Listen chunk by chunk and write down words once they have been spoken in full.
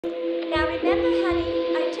Remember, honey,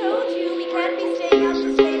 I told you we can't be staying out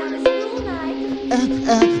this late on a school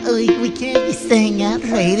night. We can't be staying out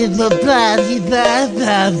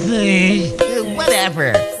late.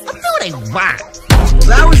 Whatever. I'll do what I want.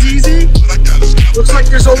 That was easy. Looks like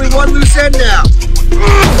there's only one loose end now.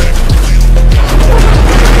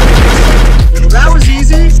 That was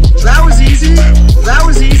easy. That was easy. That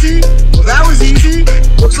was easy. That was easy.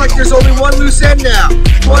 Looks like there's only one loose end now.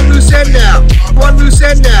 One loose end now. One loose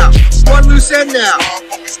end now. One loose end now.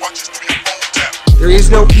 There is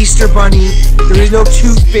no Easter Bunny. There is no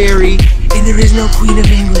Tooth Fairy. And there is no Queen of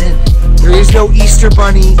England. There is no Easter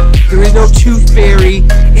Bunny. There is no Tooth Fairy.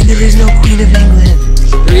 And there is no Queen of England.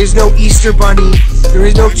 There is no Easter Bunny. There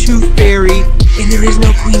is no Tooth Fairy. And there is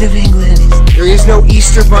no Queen of England. There is no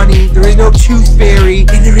Easter Bunny. There is no Tooth Fairy.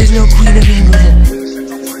 And there is no Queen of England.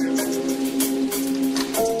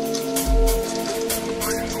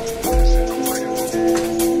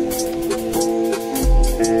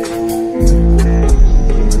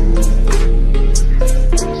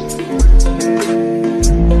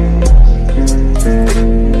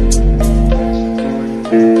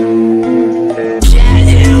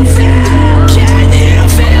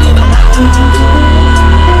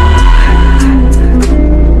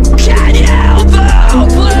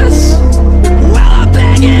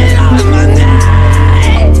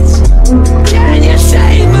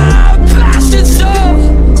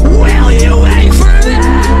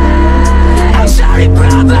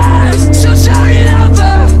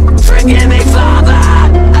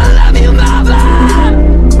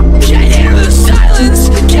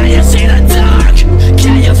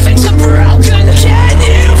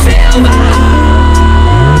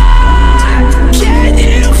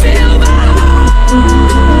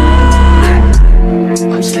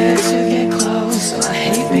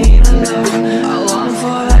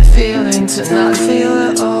 To not feel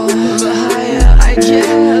it all. The higher I get,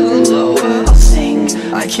 the lower I'll sink.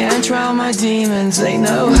 I can't drown my demons, they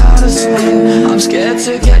know how to swim. I'm scared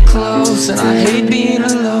to get close and I hate being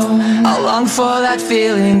alone. I long for that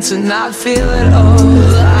feeling to not feel it all.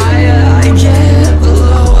 The higher I get, the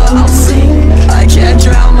lower I'll sink. I can't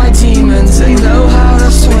drown my demons, they know how to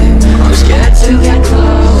swim. I'm scared to get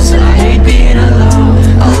close and I hate being alone.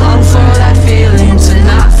 I long for that feeling to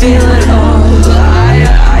not feel it all.